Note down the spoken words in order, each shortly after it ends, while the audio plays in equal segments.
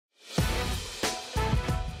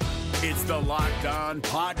It's the Locked On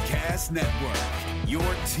Podcast Network, your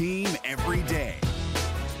team every day.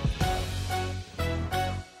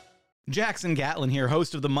 Jackson Gatlin here,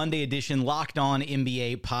 host of the Monday edition Locked On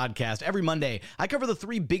NBA podcast. Every Monday, I cover the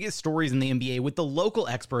three biggest stories in the NBA with the local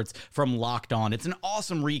experts from Locked On. It's an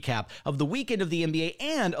awesome recap of the weekend of the NBA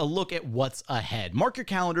and a look at what's ahead. Mark your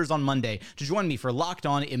calendars on Monday to join me for Locked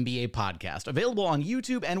On NBA podcast, available on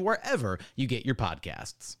YouTube and wherever you get your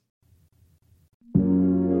podcasts.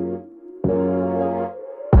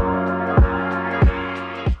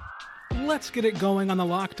 Let's get it going on the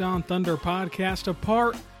Locked On Thunder podcast, a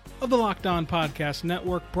part of the Locked On Podcast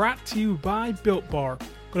Network, brought to you by Built Bar.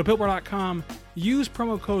 Go to BuiltBar.com, use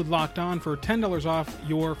promo code Locked On for $10 off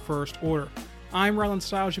your first order. I'm Rylan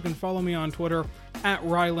Stiles. You can follow me on Twitter at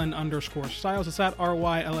Rylan_Stiles. It's at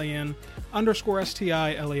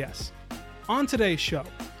RYLAN_STILES. On today's show,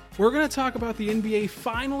 we're going to talk about the NBA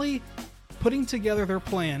finally putting together their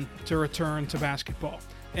plan to return to basketball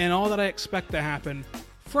and all that I expect to happen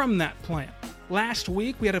from that plan. Last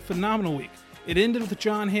week, we had a phenomenal week. It ended with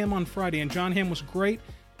John Hamm on Friday, and John Hamm was great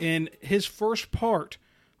in his first part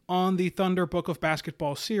on the Thunder Book of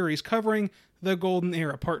Basketball series, covering the Golden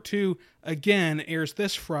Era. Part 2, again, airs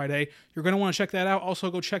this Friday. You're going to want to check that out. Also,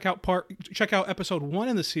 go check out episode 1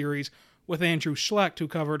 in the series with Andrew Schlecht, who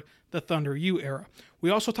covered the Thunder U era. We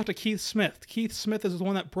also talked to Keith Smith. Keith Smith is the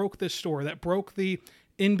one that broke this story, that broke the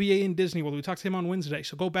NBA in Disney World. We talked to him on Wednesday,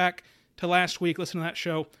 so go back to last week, listen to that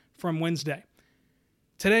show from Wednesday.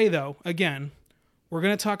 Today, though, again, we're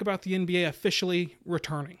going to talk about the NBA officially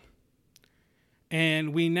returning.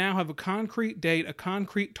 And we now have a concrete date, a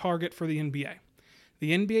concrete target for the NBA.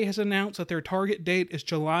 The NBA has announced that their target date is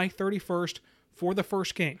July 31st for the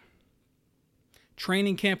first game.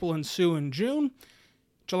 Training camp will ensue in June.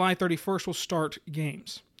 July 31st will start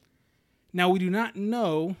games. Now, we do not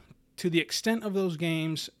know to the extent of those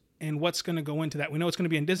games and what's going to go into that. We know it's going to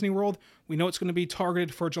be in Disney World. We know it's going to be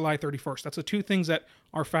targeted for July 31st. That's the two things that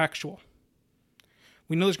are factual.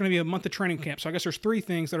 We know there's going to be a month of training camp, so I guess there's three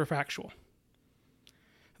things that are factual.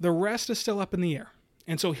 The rest is still up in the air.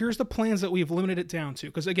 And so here's the plans that we've limited it down to.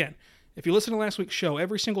 Because again, if you listen to last week's show,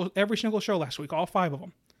 every single show last week, all 5 of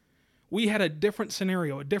them, we had a different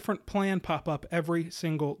scenario, a different plan pop up every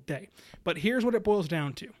single day. But here's what it boils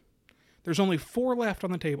down to. There's only 4 left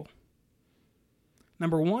on the table.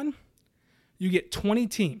 Number 1, you get 20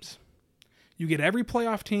 teams. You get every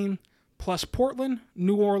playoff team, plus Portland,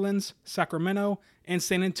 New Orleans, Sacramento, and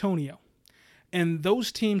San Antonio. And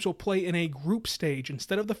those teams will play in a group stage.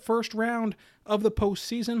 Instead of the first round of the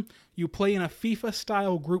postseason, you play in a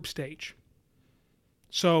FIFA-style group stage.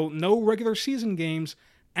 So no regular season games.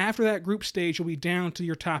 After that group stage, you'll be down to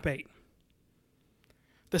your top 8.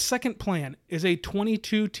 The second plan is a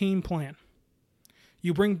 22-team plan.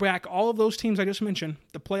 You bring back all of those teams I just mentioned,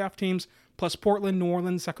 the playoff teams, plus Portland, New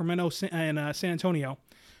Orleans, Sacramento, and San Antonio.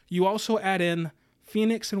 You also add in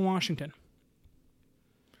Phoenix and Washington.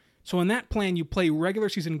 So in that plan, you play regular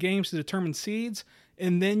season games to determine seeds,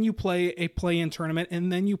 and then you play a play-in tournament,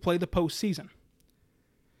 and then you play the postseason.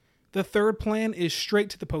 The third plan is straight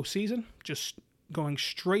to the postseason, just going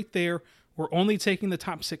straight there. We're only taking the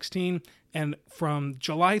top 16, and from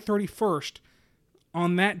July 31st,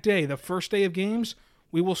 on that day, the first day of games,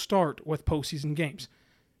 we will start with postseason games.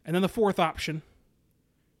 And then the fourth option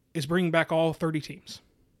is bringing back all 30 teams.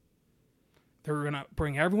 They're going to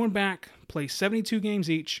bring everyone back, play 72 games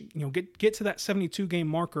each, get to that 72-game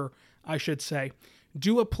marker, I should say,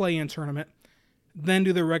 do a play-in tournament, then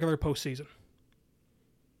do the regular postseason.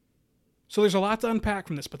 So there's a lot to unpack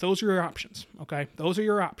from this, but those are your options, okay? Those are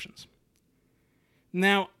your options.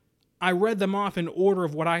 Now, I read them off in order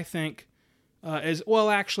of what I think is, well,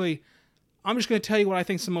 actually, I'm just going to tell you what I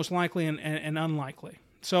think is the most likely and unlikely.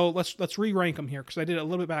 So let's re-rank them here because I did it a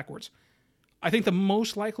little bit backwards. I think the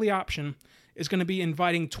most likely option is going to be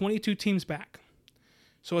inviting 22 teams back.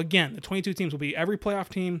 So again, the 22 teams will be every playoff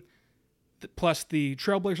team plus the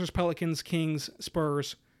Trailblazers, Pelicans, Kings,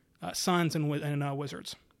 Spurs, Suns, and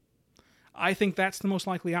Wizards. I think that's the most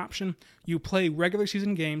likely option. You play regular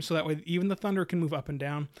season games so that way even the Thunder can move up and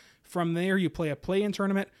down. From there, you play a play-in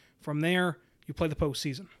tournament. From there, you play the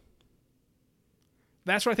postseason.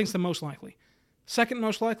 That's what I think is the most likely. Second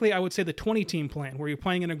most likely, I would say the 20-team plan, where you're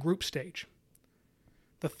playing in a group stage.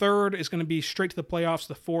 The third is going to be straight to the playoffs.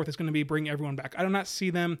 The fourth is going to be bring everyone back. I do not see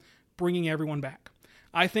them bringing everyone back.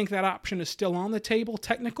 I think that option is still on the table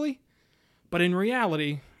technically, but in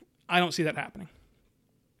reality, I don't see that happening.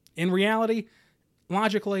 In reality,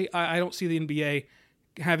 logically, I don't see the NBA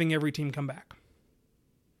having every team come back.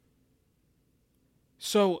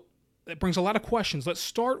 So that brings a lot of questions. Let's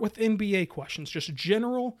start with NBA questions, just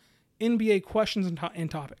general NBA questions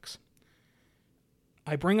and topics.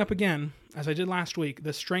 I bring up again, as I did last week,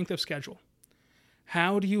 the strength of schedule.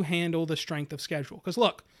 How do you handle the strength of schedule? Because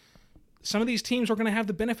look, some of these teams are going to have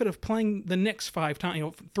the benefit of playing the Knicks 3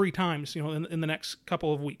 times, in the next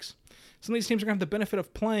couple of weeks. Some of these teams are going to have the benefit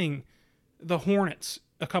of playing the Hornets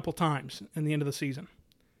a couple times in the end of the season.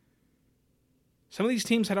 Some of these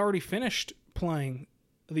teams had already finished playing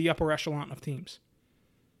the upper echelon of teams.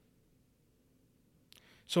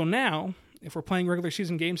 So now, if we're playing regular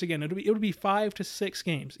season games again, it would be 5 to 6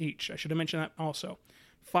 games each. I should have mentioned that also.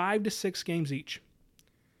 5 to 6 games each.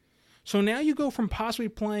 So now you go from possibly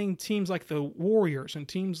playing teams like the Warriors and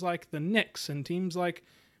teams like the Knicks and teams like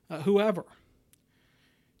whoever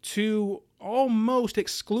to almost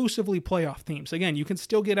exclusively playoff teams. Again, you can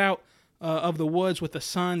still get out of the woods with the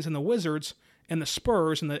Suns and the Wizards and the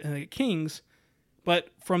Spurs and the Kings, but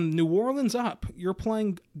from New Orleans up, you're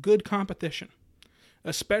playing good competition,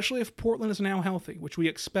 especially if Portland is now healthy, which we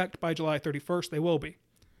expect by July 31st they will be.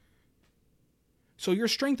 So your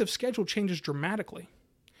strength of schedule changes dramatically,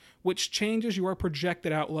 which changes your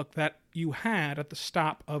projected outlook that you had at the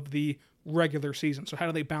stop of the regular season. So how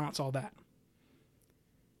do they balance all that?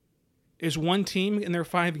 Is one team in their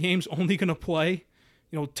 5 games only going to play,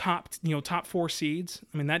 top 4 seeds?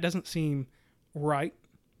 I mean, that doesn't seem right.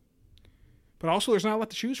 But also, there's not a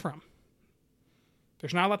lot to choose from.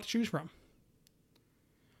 Are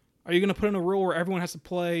you going to put in a rule where everyone has to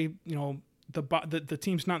play, the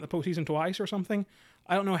team's not in the postseason twice or something?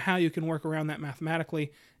 I don't know how you can work around that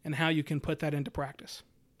mathematically and how you can put that into practice.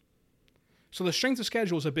 So the strength of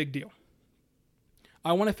schedule is a big deal.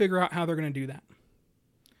 I want to figure out how they're going to do that.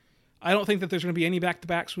 I don't think that there's going to be any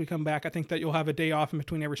back-to-backs when we come back. I think that you'll have a day off in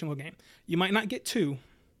between every single game. You might not get 2.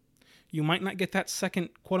 You might not get that second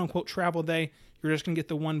quote-unquote travel day. You're just going to get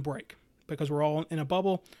the 1 break because we're all in a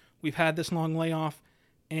bubble. We've had this long layoff,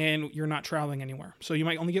 and you're not traveling anywhere. So you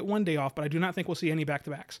might only get 1 day off, but I do not think we'll see any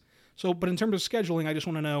back-to-backs. But in terms of scheduling, I just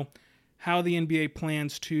want to know how the NBA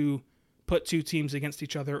plans to put 2 teams against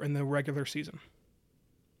each other in the regular season.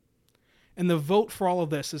 And the vote for all of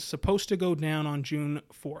this is supposed to go down on June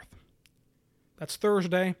 4th. That's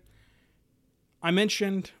Thursday. I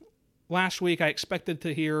mentioned last week I expected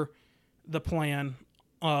to hear the plan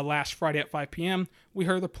last Friday at 5 p.m. We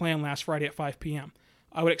heard the plan last Friday at 5 p.m.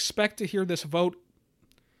 I would expect to hear this vote.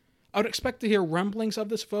 I would expect to hear rumblings of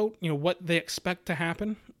this vote, what they expect to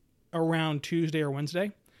happen around Tuesday or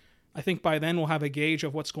Wednesday. I think by then we'll have a gauge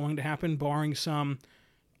of what's going to happen, barring some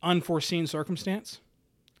unforeseen circumstance.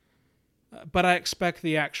 But I expect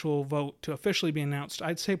the actual vote to officially be announced,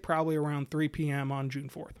 I'd say probably around 3 p.m. on June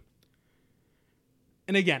 4th.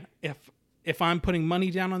 And again, if I'm putting money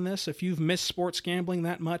down on this, if you've missed sports gambling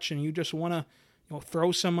that much and you just want to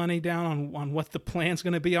throw some money down on what the plan's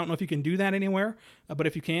going to be, I don't know if you can do that anywhere, but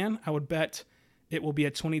if you can, I would bet it will be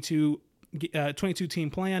a 22-team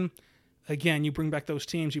plan. Again, you bring back those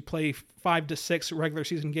teams, you play 5 to 6 regular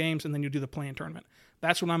season games, and then you do the play-in tournament.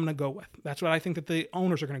 That's what I'm going to go with. That's what I think that the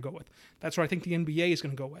owners are going to go with. That's what I think the NBA is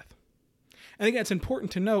going to go with. And again, it's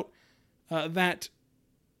important to note that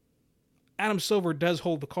Adam Silver does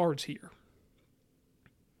hold the cards here.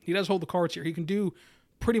 He does hold the cards here. He can do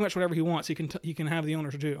pretty much whatever he wants. He can have the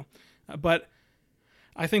owners do. But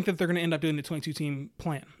I think that they're going to end up doing the 22-team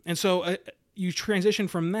plan. And so you transition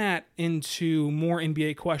from that into more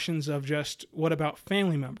NBA questions of just what about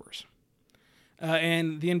family members?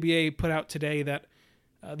 And the NBA put out today that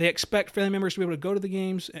they expect family members to be able to go to the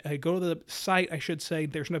games, go to the site, I should say.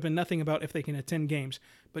 There's been nothing about if they can attend games,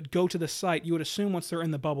 but go to the site. You would assume once they're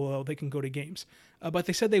in the bubble, though, they can go to games. But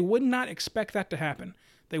they said they would not expect that to happen.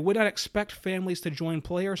 They would not expect families to join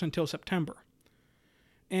players until September.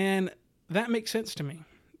 And that makes sense to me,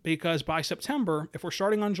 because by September, if we're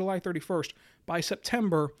starting on July 31st, by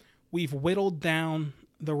September, we've whittled down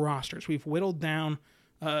the rosters. We've whittled down,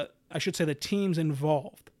 the teams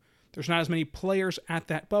involved. There's not as many players at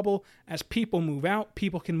that bubble. As people move out,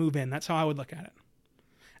 people can move in. That's how I would look at it.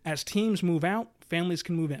 As teams move out, families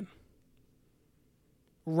can move in.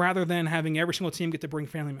 Rather than having every single team get to bring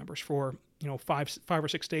family members for, 5 or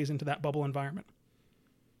 6 days into that bubble environment.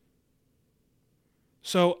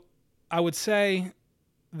 So I would say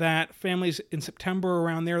that families in September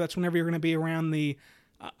around there, that's whenever you're going to be around the,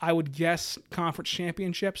 I would guess, conference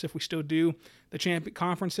championships, if we still do the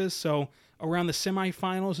conferences. So around the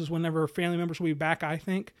semifinals is whenever family members will be back, I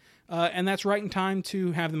think. And that's right in time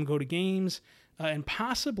to have them go to games and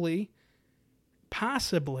possibly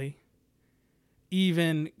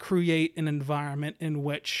even create an environment in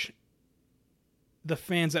which the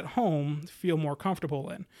fans at home feel more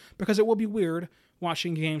comfortable in. Because it will be weird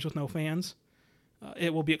watching games with no fans.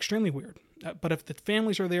 It will be extremely weird. But if the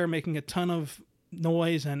families are there making a ton of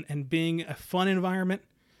noise and being a fun environment,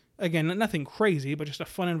 again, nothing crazy, but just a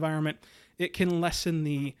fun environment, it can lessen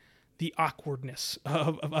the awkwardness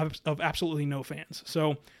of absolutely no fans.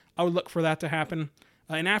 So I would look for that to happen.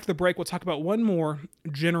 And after the break, we'll talk about one more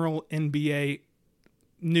general NBA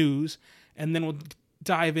news, and then we'll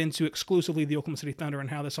dive into exclusively the Oklahoma City Thunder and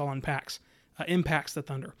how this all impacts the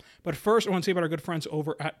Thunder. But first, I want to say about our good friends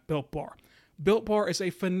over at Built Bar. Built Bar is a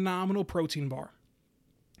phenomenal protein bar.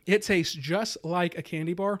 It tastes just like a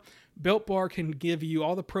candy bar. Built Bar can give you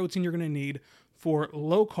all the protein you're going to need for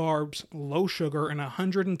low carbs, low sugar, and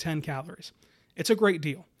 110 calories. It's a great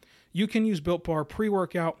deal. You can use Built Bar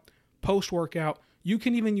pre-workout, post-workout. You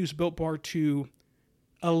can even use Built Bar to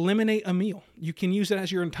eliminate a meal. You can use it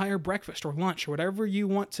as your entire breakfast or lunch or whatever you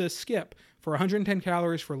want to skip for 110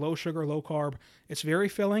 calories for low sugar, low carb. It's very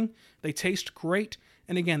filling. They taste great.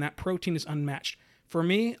 And again, that protein is unmatched. For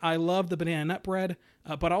me, I love the banana nut bread,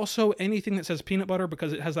 but also anything that says peanut butter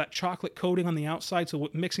because it has that chocolate coating on the outside. So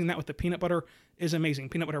mixing that with the peanut butter is amazing.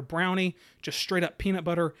 Peanut butter brownie, just straight up peanut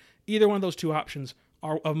butter. Either one of those two options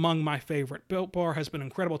are among my favorite. Built Bar has been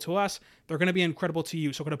incredible to us. They're going to be incredible to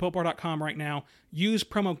you. So go to BuiltBar.com right now. Use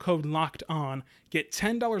promo code LOCKEDON. Get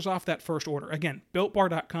 $10 off that first order. Again,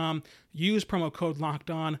 BuiltBar.com. Use promo code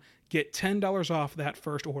LOCKEDON. Get $10 off that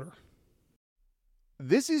first order.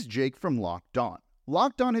 This is Jake from Locked On.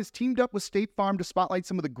 Locked On has teamed up with State Farm to spotlight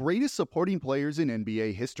some of the greatest supporting players in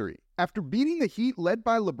NBA history. After beating the Heat led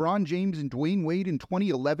by LeBron James and Dwayne Wade in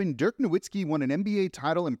 2011, Dirk Nowitzki won an NBA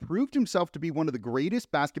title and proved himself to be one of the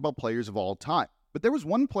greatest basketball players of all time. But there was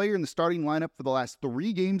one player in the starting lineup for the last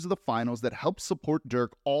 3 games of the finals that helped support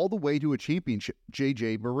Dirk all the way to a championship,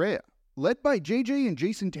 JJ Barea. Led by JJ and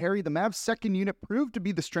Jason Terry, the Mavs' second unit proved to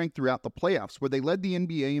be the strength throughout the playoffs, where they led the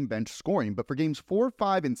NBA in bench scoring. But for games 4,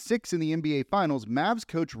 5, and 6 in the NBA Finals, Mavs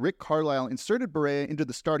coach Rick Carlisle inserted Barea into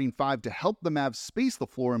the starting 5 to help the Mavs space the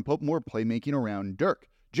floor and put more playmaking around Dirk.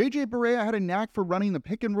 JJ Barea had a knack for running the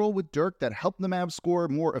pick and roll with Dirk that helped the Mavs score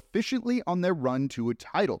more efficiently on their run to a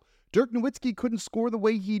title. Dirk Nowitzki couldn't score the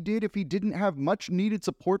way he did if he didn't have much needed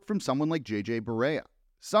support from someone like JJ Barea.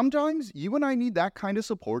 Sometimes you and I need that kind of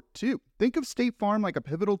support too. Think of State Farm like a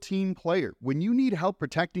pivotal team player. When you need help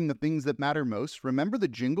protecting the things that matter most, remember the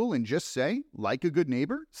jingle and just say, like a good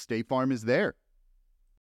neighbor, State Farm is there.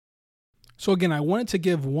 So again, I wanted to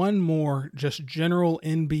give one more just general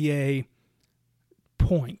NBA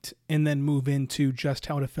point and then move into just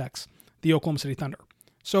how it affects the Oklahoma City Thunder.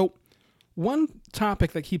 So one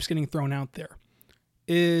topic that keeps getting thrown out there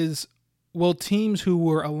is, will teams who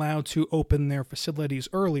were allowed to open their facilities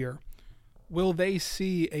earlier, will they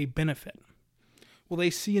see a benefit? Will they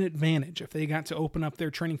see an advantage if they got to open up their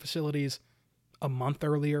training facilities a month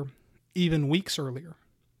earlier, even weeks earlier?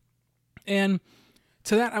 And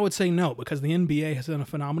to that, I would say no, because the NBA has done a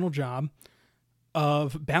phenomenal job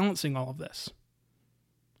of balancing all of this.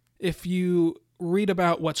 If you read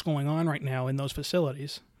about what's going on right now in those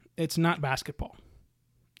facilities, it's not basketball.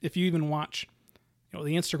 If you even watch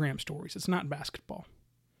the Instagram stories, it's not basketball.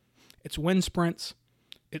 It's wind sprints,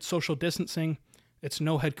 it's social distancing, it's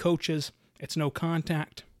no head coaches, it's no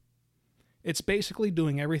contact. It's basically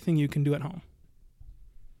doing everything you can do at home.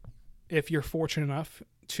 If you're fortunate enough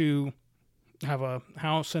to have a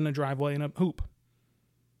house and a driveway and a hoop.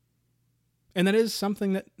 And that is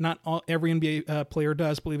something that not every NBA player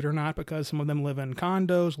does, believe it or not, because some of them live in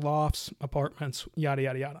condos, lofts, apartments, yada,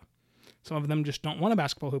 yada, yada. Some of them just don't want a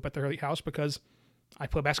basketball hoop at their house because I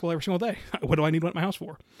play basketball every single day. What do I need one at my house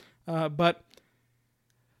for? But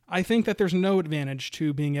I think that there's no advantage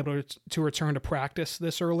to being able to return to practice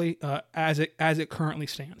this early as it currently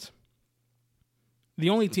stands. The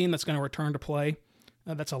only team that's going to return to play,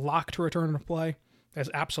 that's a lock to return to play, that's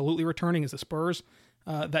absolutely returning, is the Spurs,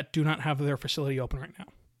 that do not have their facility open right now.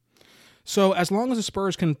 So as long as the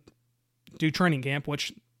Spurs can do training camp,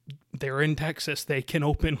 which they're in Texas, they can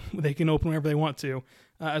open whenever they want to.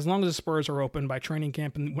 As long as the Spurs are open by training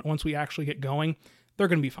camp and once we actually get going, they're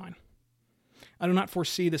going to be fine. I do not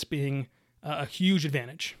foresee this being a huge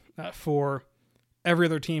advantage for every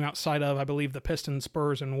other team outside of, I believe, the Pistons,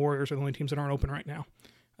 Spurs, and Warriors are the only teams that aren't open right now.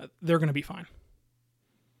 They're going to be fine.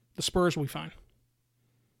 The Spurs will be fine.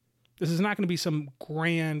 This is not going to be some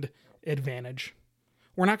grand advantage.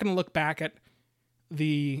 We're not going to look back at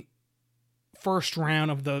the first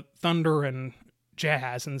round of the Thunder and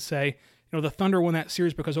Jazz and say, the Thunder won that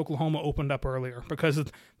series because Oklahoma opened up earlier, because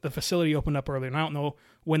the facility opened up earlier. And I don't know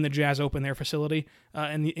when the Jazz opened their facility,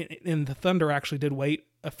 and the Thunder actually did wait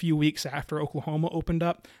a few weeks after Oklahoma opened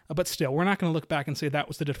up. But still, we're not going to look back and say that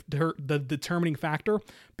was the determining factor,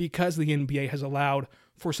 because the NBA has allowed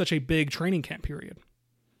for such a big training camp period.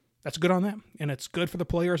 That's good on them, and it's good for the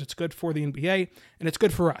players, it's good for the NBA, and it's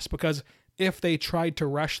good for us, because if they tried to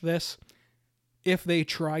rush this, if they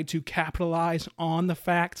tried to capitalize on the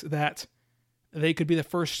fact that they could be the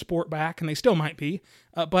first sport back, and they still might be,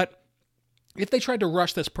 but if they tried to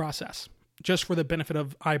rush this process just for the benefit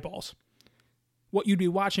of eyeballs, what you'd be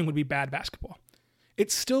watching would be bad basketball.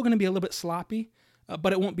 It's still going to be a little bit sloppy,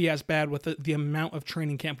 but it won't be as bad with the amount of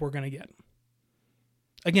training camp we're going to get.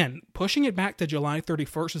 Again, pushing it back to July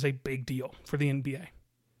 31st is a big deal for the NBA.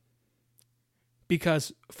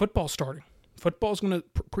 Because football's starting.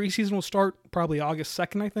 Preseason will start probably August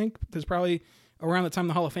 2nd, I think. There's probably around the time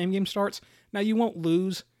the Hall of Fame game starts. Now, you won't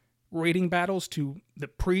lose rating battles to the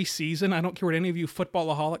preseason. I don't care what any of you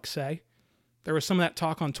footballaholics say. There was some of that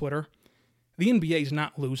talk on Twitter. The NBA is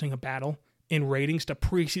not losing a battle in ratings to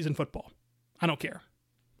preseason football. I don't care.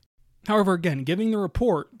 However, again, giving the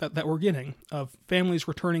report that we're getting of families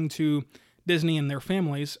returning to Disney and their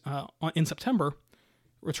families in September,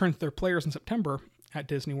 return to their players in September at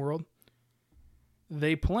Disney World,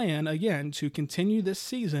 they plan, again, to continue this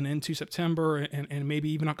season into September and maybe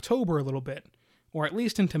even October a little bit, or at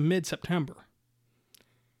least into mid-September.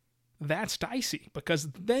 That's dicey, because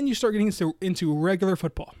then you start getting into regular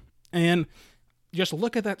football. And just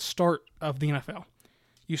look at that start of the NFL.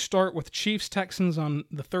 You start with Chiefs-Texans on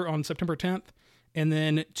September 10th, and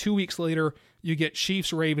then 2 weeks later, you get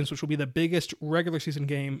Chiefs-Ravens, which will be the biggest regular season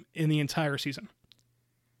game in the entire season.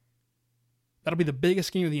 That'll be the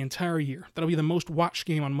biggest game of the entire year. That'll be the most watched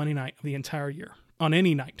game on Monday night of the entire year. On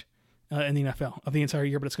any night in the NFL of the entire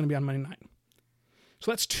year, but it's going to be on Monday night.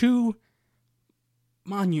 So that's two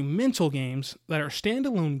monumental games that are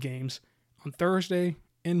standalone games on Thursday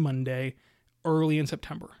and Monday early in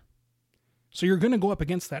September. So you're going to go up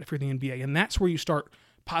against that if you're the NBA, and that's where you start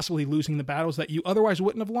possibly losing the battles that you otherwise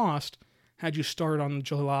wouldn't have lost had you started on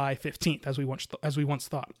July 15th, as we once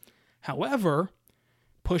thought. However,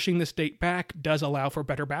 pushing this date back does allow for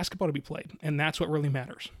better basketball to be played, and that's what really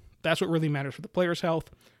matters. That's what really matters for the players'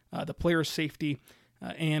 health, the players' safety,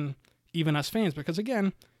 and even us fans, because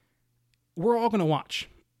again, we're all going to watch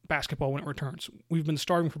basketball when it returns. We've been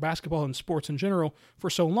starving for basketball and sports in general for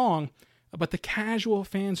so long, but the casual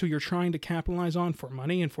fans who you're trying to capitalize on for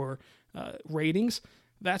money and for ratings,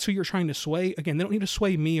 that's who you're trying to sway. Again, they don't need to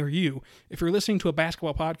sway me or you. If you're listening to a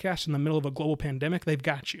basketball podcast in the middle of a global pandemic, they've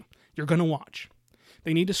got you. You're going to watch.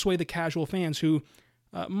 They need to sway the casual fans who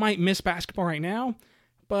might miss basketball right now,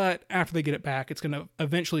 but after they get it back, it's going to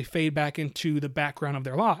eventually fade back into the background of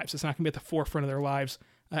their lives. It's not going to be at the forefront of their lives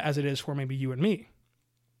as it is for maybe you and me.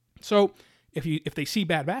 So if they see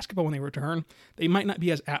bad basketball when they return, they might not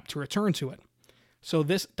be as apt to return to it. So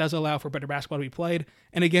this does allow for better basketball to be played.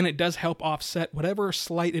 And again, it does help offset whatever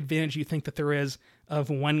slight advantage you think that there is of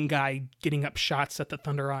one guy getting up shots at the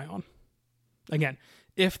Thunder Ion. Again,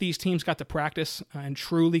 if these teams got to practice and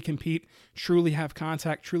truly compete, truly have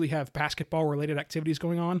contact, truly have basketball-related activities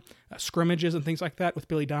going on, scrimmages and things like that with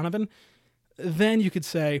Billy Donovan, then you could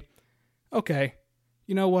say, okay,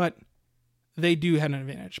 you know what? They do have an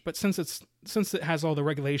advantage. But since it has all the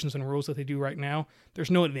regulations and rules that they do right now,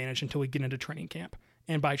 there's no advantage until we get into training camp.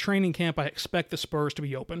 And by training camp, I expect the Spurs to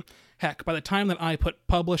be open. Heck, by the time that I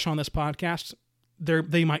publish on this podcast,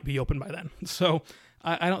 they might be open by then. So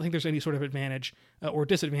I don't think there's any sort of advantage or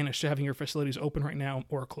disadvantage to having your facilities open right now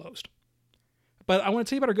or closed. But I want to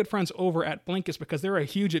tell you about our good friends over at Blinkist, because they're a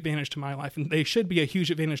huge advantage to my life, and they should be a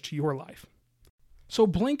huge advantage to your life. So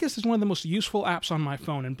Blinkist is one of the most useful apps on my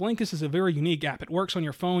phone, and Blinkist is a very unique app. It works on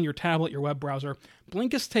your phone, your tablet, your web browser.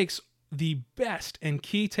 Blinkist takes the best and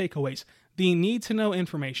key takeaways, the need-to-know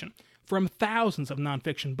information from thousands of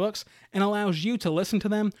nonfiction books, and allows you to listen to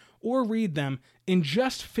them or read them in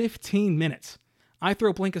just 15 minutes. I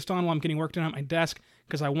throw Blinkist on while I'm getting work done at my desk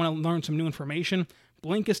because I want to learn some new information.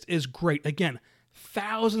 Blinkist is great. Again,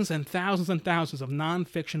 thousands and thousands and thousands of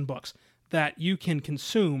nonfiction books that you can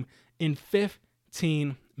consume in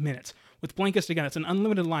 15 minutes. With Blinkist, again, it's an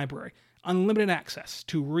unlimited library, unlimited access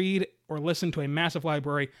to read or listen to a massive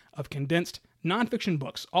library of condensed nonfiction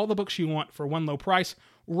books, all the books you want for one low price.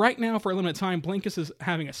 Right now, for a limited time, Blinkist is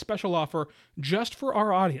having a special offer just for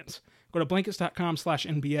our audience. Go to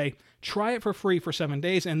Blinkist.com/NBA, try it for free for 7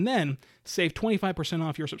 days, and then save 25%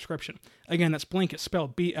 off your subscription. Again, that's Blinkist,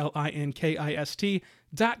 spelled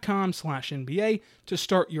Blinkist.com/NBA to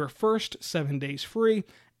start your first 7 days free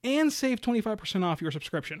and save 25% off your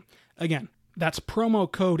subscription. Again, that's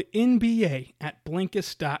promo code NBA at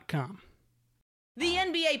Blinkist.com. The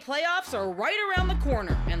NBA playoffs are right around the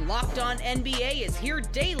corner, and Locked On NBA is here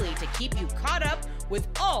daily to keep you caught up with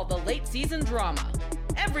all the late season drama.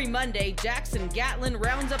 Every Monday, Jackson Gatlin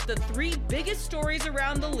rounds up the 3 biggest stories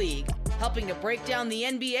around the league, helping to break down the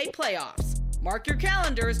NBA playoffs. Mark your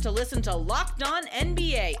calendars to listen to Locked On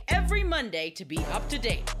NBA every Monday to be up to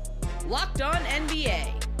date. Locked On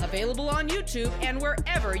NBA, available on YouTube and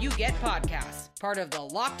wherever you get podcasts. Part of the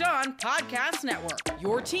Locked On Podcast Network,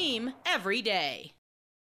 your team every day.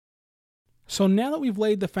 So now that we've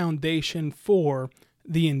laid the foundation for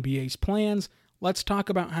the NBA's plans, let's talk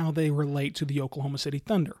about how they relate to the Oklahoma City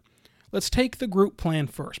Thunder. Let's take the group plan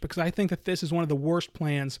first, because I think that this is one of the worst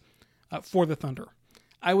plans for the Thunder.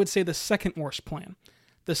 I would say the second worst plan.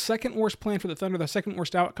 The second worst plan for the Thunder, the second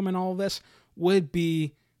worst outcome in all of this, would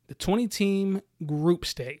be the 20-team group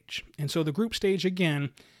stage. And so the group stage, again,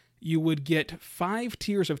 you would get 5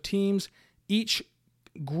 tiers of teams. Each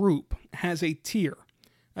group has a tier.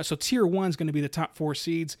 So tier 1 is going to be the top 4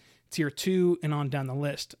 seeds, tier 2, and on down the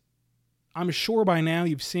list. I'm sure by now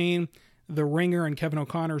you've seen the Ringer and Kevin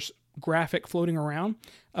O'Connor's graphic floating around.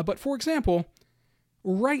 But for example,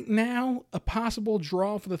 right now, a possible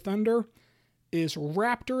draw for the Thunder is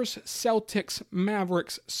Raptors, Celtics,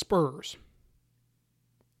 Mavericks, Spurs.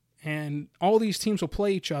 And all these teams will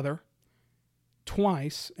play each other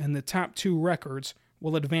twice, and the top 2 records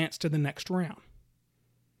will advance to the next round.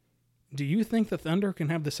 Do you think the Thunder can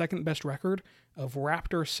have the second best record of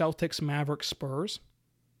Raptors, Celtics, Mavericks, Spurs?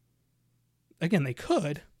 Again, they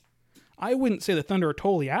could. I wouldn't say the Thunder are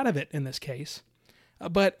totally out of it in this case,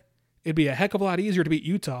 but it'd be a heck of a lot easier to beat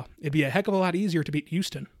Utah. It'd be a heck of a lot easier to beat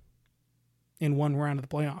Houston in one round of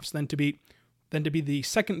the playoffs than to be the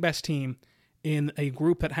second best team in a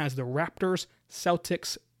group that has the Raptors,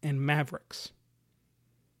 Celtics, and Mavericks.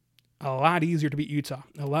 A lot easier to beat Utah.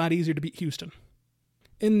 A lot easier to beat Houston.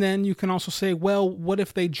 And then you can also say, well, what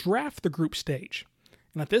if they draft the group stage?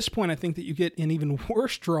 And at this point, I think that you get an even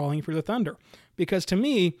worse drawing for the Thunder. Because to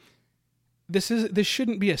me, this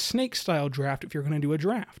shouldn't be a snake-style draft if you're going to do a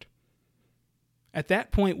draft. At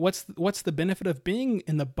that point, what's the benefit of being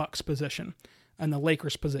in the Bucks position and the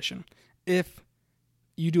Lakers position? If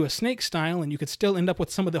you do a snake style and you could still end up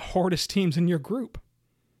with some of the hardest teams in your group.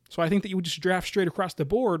 So I think that you would just draft straight across the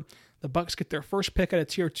board. The Bucks get their first pick at a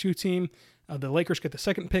tier 2 team. The Lakers get the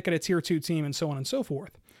second pick at a tier 2 team, and so on and so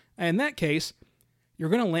forth. And in that case, you're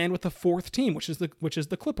going to land with the 4th team, which is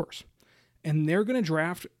the Clippers. And they're going to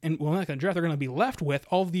draft, and well, not going to draft, they're going to be left with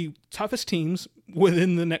all the toughest teams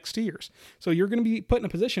within the next tiers. So you're going to be put in a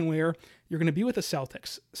position where you're going to be with the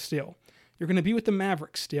Celtics still. You're going to be with the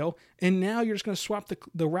Mavericks still, and now you're just going to swap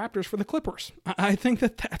the Raptors for the Clippers. I think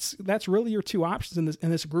that's really your 2 options in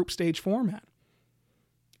this group stage format.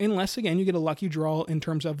 Unless, again, you get a lucky draw in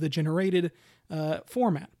terms of the generated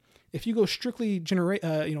format. If you go strictly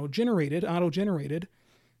generated, auto-generated,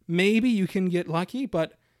 maybe you can get lucky,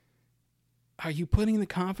 but are you putting the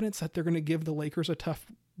confidence that they're going to give the Lakers a tough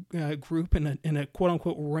group in a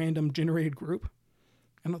quote-unquote random generated group?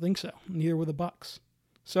 I don't think so. Neither will the Bucks.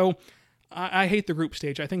 So I hate the group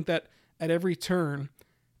stage. I think that at every turn,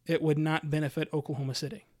 it would not benefit Oklahoma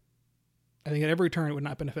City. I think at every turn, it would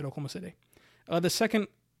not benefit Oklahoma City. The second,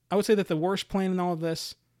 I would say that the worst plan in all of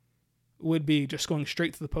this would be just going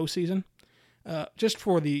straight to the postseason, just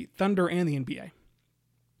for the Thunder and the NBA.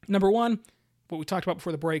 Number 1, what we talked about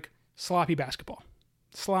before the break, sloppy basketball.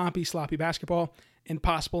 Sloppy basketball and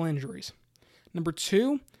possible injuries. Number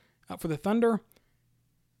 2, for the Thunder,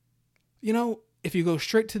 if you go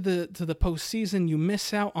straight to the postseason, you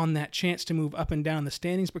miss out on that chance to move up and down the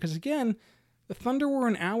standings because, again, the Thunder were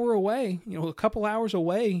an hour away, a couple hours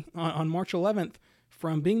away on March 11th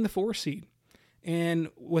from being the 4th seed. And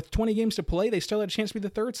with 20 games to play, they still had a chance to be the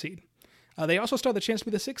 3rd seed. They also still had the chance to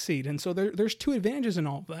be the 6th seed. And so there's 2 advantages in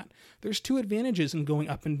all of that. There's 2 advantages in going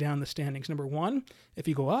up and down the standings. Number 1, if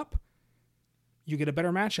you go up, you get a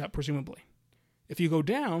better matchup, presumably. If you go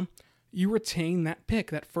down, you retain that pick,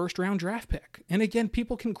 that first-round draft pick. And again,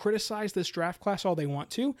 people can criticize this draft class all they want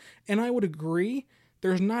to, and I would agree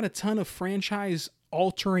there's not a ton of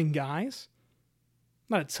franchise-altering guys.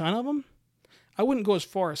 Not a ton of them. I wouldn't go as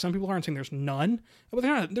far as some people are and saying there's none, but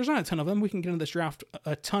there's not a ton of them. We can get into this draft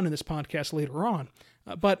a ton in this podcast later on.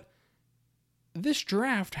 But this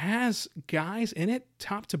draft has guys in it,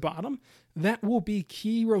 top to bottom, that will be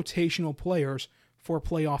key rotational players for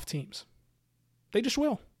playoff teams. They just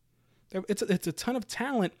will. It's a ton of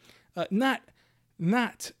talent,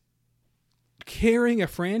 not carrying a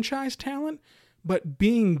franchise talent, but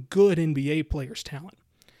being good NBA players talent.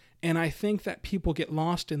 And I think that people get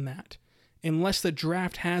lost in that. Unless the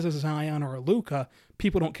draft has a Zion or a Luka,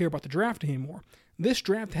 people don't care about the draft anymore. This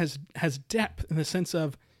draft has depth in the sense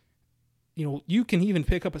of, you can even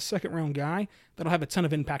pick up a second-round guy that'll have a ton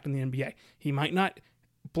of impact in the NBA. He might not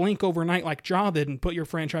blink overnight like Ja did and put your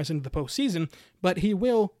franchise into the postseason, but he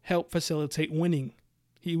will help facilitate winning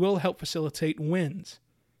He will help facilitate wins.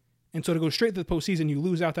 And so to go straight to the postseason, you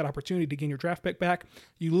lose out that opportunity to gain your draft pick back.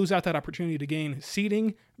 You lose out that opportunity to gain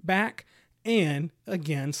seeding back. And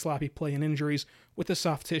again, sloppy play and injuries with the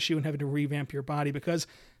soft tissue and having to revamp your body, because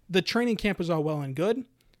the training camp is all well and good,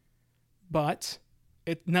 but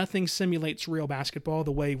nothing simulates real basketball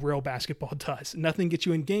the way real basketball does. Nothing gets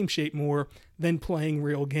you in game shape more than playing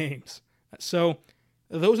real games. So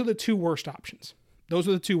those are the two worst options. Those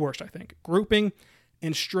are the two worst, I think. Grouping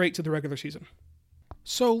and straight to the regular season.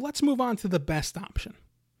 So let's move on to the best option.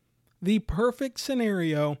 The perfect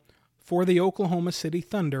scenario for the Oklahoma City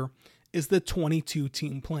Thunder is the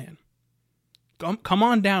 22-team plan. Come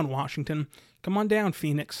on down, Washington. Come on down,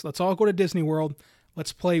 Phoenix. Let's all go to Disney World.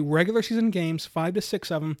 Let's play regular season games, 5 to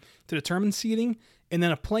 6 of them, to determine seeding, and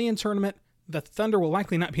then a play-in tournament that the Thunder will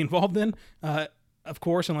likely not be involved in, of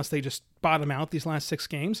course, unless they just bottom out these last 6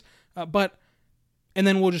 games. And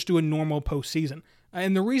then we'll just do a normal postseason.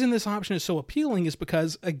 And the reason this option is so appealing is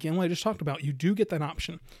because, again, what I just talked about, you do get that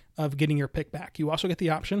option of getting your pick back. You also get the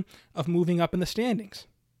option of moving up in the standings.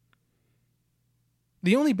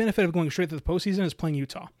 The only benefit of going straight to the postseason is playing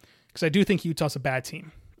Utah, because I do think Utah's a bad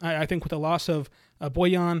team. I think with the loss of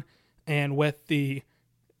Bojan and with the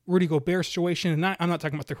Rudy Gobert situation, and I'm not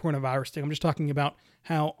talking about the coronavirus thing, I'm just talking about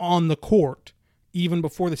how on the court, even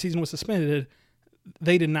before the season was suspended,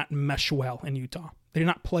 they did not mesh well in Utah. They did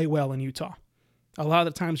not play well in Utah. A lot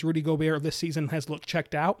of the times Rudy Gobert this season has looked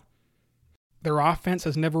checked out. Their offense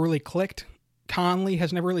has never really clicked. Conley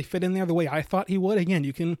has never really fit in there the way I thought he would. Again,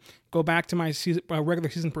 you can go back to my regular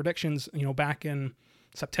season predictions, back in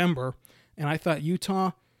September, and I thought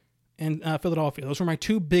Utah and Philadelphia, those were my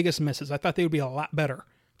 2 biggest misses. I thought they would be a lot better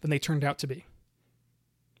than they turned out to be.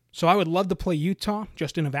 So I would love to play Utah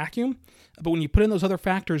just in a vacuum, but when you put in those other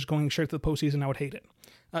factors going straight to the postseason, I would hate it.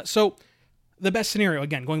 So the best scenario,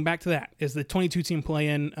 again, going back to that, is the 22-team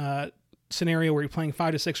play-in scenario where you're playing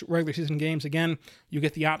 5 to 6 regular season games. Again, you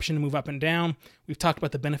get the option to move up and down. We've talked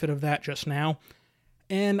about the benefit of that just now.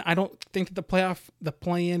 And I don't think that the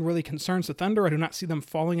play-in really concerns the Thunder. I do not see them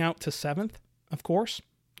falling out to 7th, of course,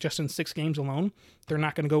 just in 6 games alone. They're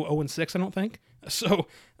not going to go 0-6, I don't think. So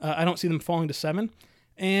I don't see them falling to 7.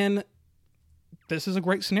 And this is a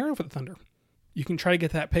great scenario for the Thunder. You can try to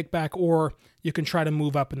get that pick back, or you can try to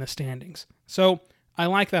move up in the standings. So I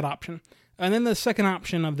like that option. And then the second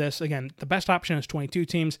option of this, again, the best option is 22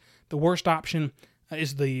 teams. The worst option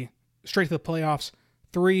is the straight to the playoffs.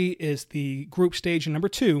 3 is the group stage. And number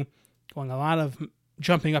 2, going a lot of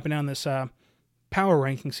jumping up and down this power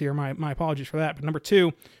rankings here. My apologies for that. But number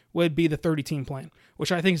 2 would be the 30-team plan,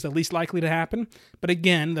 which I think is the least likely to happen. But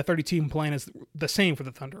again, the 30-team plan is the same for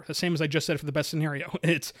the Thunder, the same as I just said for the best scenario.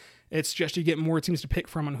 It's just you get more teams to pick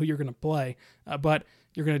from on who you're going to play. But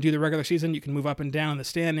you're going to do the regular season, you can move up and down in the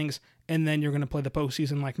standings, and then you're going to play the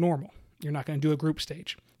postseason like normal. You're not going to do a group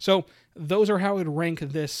stage. So those are how I would rank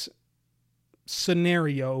this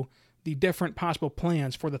scenario, the different possible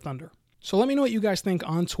plans for the Thunder. So let me know what you guys think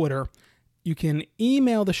on Twitter. You can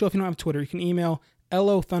email the show if you don't have Twitter. You can email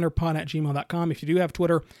lothunderpod@gmail.com. If you do have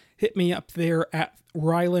Twitter, hit me up there at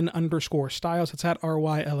Rylan_Stiles. It's at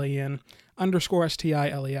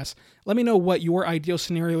RYLAN_STILES. Let me know what your ideal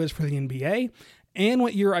scenario is for the NBA and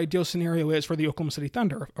what your ideal scenario is for the Oklahoma City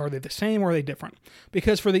Thunder. Are they the same or are they different?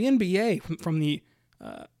 Because for the NBA, from the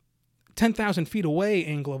 10,000 feet away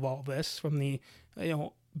angle of all this, from the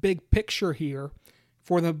big picture here,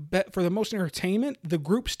 for the most entertainment, the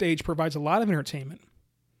group stage provides a lot of entertainment.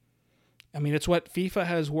 I mean, it's what FIFA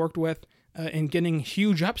has worked with in getting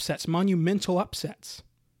huge upsets, monumental upsets.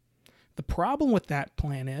 The problem with that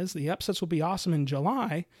plan is the upsets will be awesome in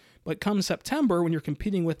July, but come September, when you're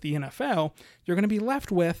competing with the NFL, you're going to be left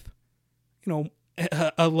with,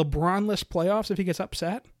 a LeBron-less playoffs if he gets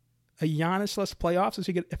upset, a Giannis-less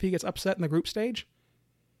playoffs if he gets upset in the group stage.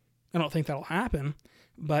 I don't think that'll happen,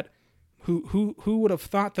 but who would have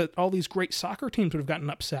thought that all these great soccer teams would have gotten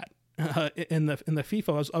upset in the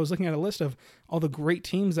FIFA? I was looking at a list of all the great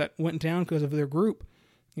teams that went down because of their group,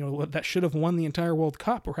 that should have won the entire World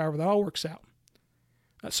Cup, or however that all works out.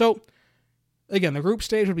 So, again, the group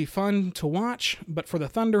stage would be fun to watch, but for the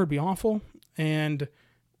Thunder, it would be awful. And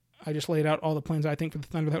I just laid out all the plans I think for the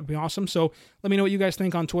Thunder that would be awesome. So let me know what you guys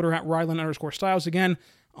think on Twitter at Rylan_Stiles. Again,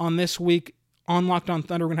 on this week on Locked On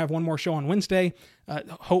Thunder, we're going to have one more show on Wednesday,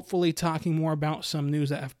 hopefully talking more about some news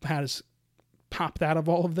that has popped out of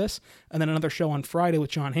all of this, and then another show on Friday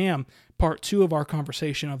with John Hamm, part 2 of our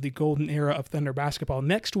conversation of the golden era of Thunder basketball.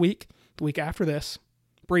 Next week, the week after this,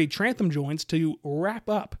 Brady Trantham joins to wrap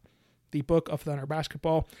up the book of Thunder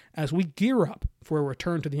basketball as we gear up for a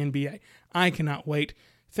return to the NBA. I cannot wait.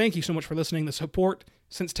 thank you so much for listening. The support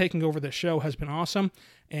since taking over this show has been awesome,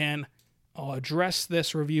 and I'll address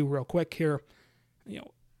this review real quick here.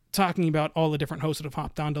 Talking about all the different hosts that have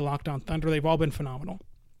hopped on to Locked On Thunder, they've all been phenomenal.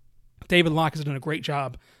 David Locke has done a great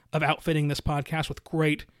job of outfitting this podcast with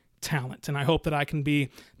great talent, and I hope that I can be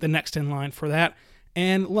the next in line for that.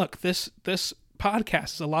 And look, this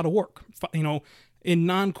podcast is a lot of work. In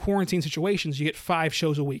non-quarantine situations, you get 5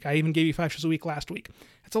 shows a week. I even gave you 5 shows a week last week.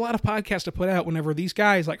 It's a lot of podcasts to put out whenever these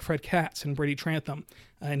guys like Fred Katz and Brady Trantham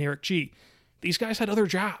and Eric G., these guys had other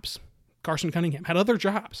jobs. Carson Cunningham had other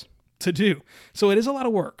jobs to do. So it is a lot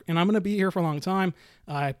of work, and I'm going to be here for a long time.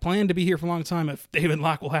 I plan to be here for a long time if David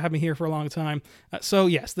Locke will have me here for a long time. So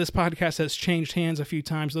yes, this podcast has changed hands a few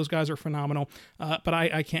times. Those guys are phenomenal, but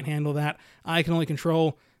I can't handle that. I can only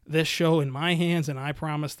control this show in my hands, and I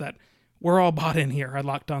promise that we're all bought in here at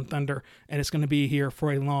Locked On Thunder, and it's going to be here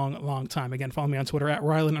for a long, long time. Again, follow me on Twitter at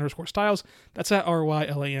Rylan_Styles. That's at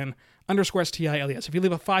RYLAN_STILES. If you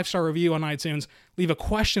leave a 5-star review on iTunes, leave a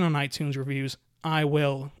question on iTunes reviews, I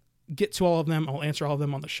will get to all of them. I'll answer all of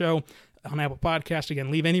them on the show. On Apple Podcast,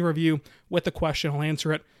 again, leave any review with the question. I'll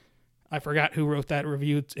answer it. I forgot who wrote that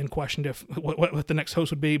review in question, what the next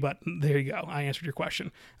host would be, but there you go. I answered your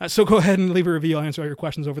question. So go ahead and leave a review. I'll answer all your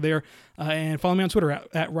questions over there. And follow me on Twitter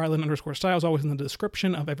at Rylan_Styles, always in the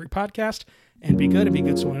description of every podcast. And be good and be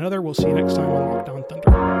good to one another. We'll see you next time on Locked On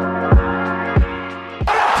Thunder.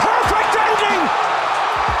 Perfect ending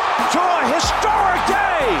to a historic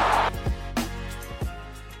day!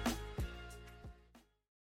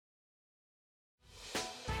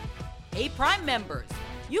 Hey, Prime members,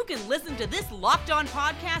 you can listen to this Locked On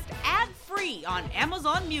podcast ad-free on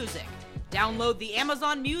Amazon Music. Download the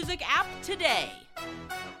Amazon Music app today.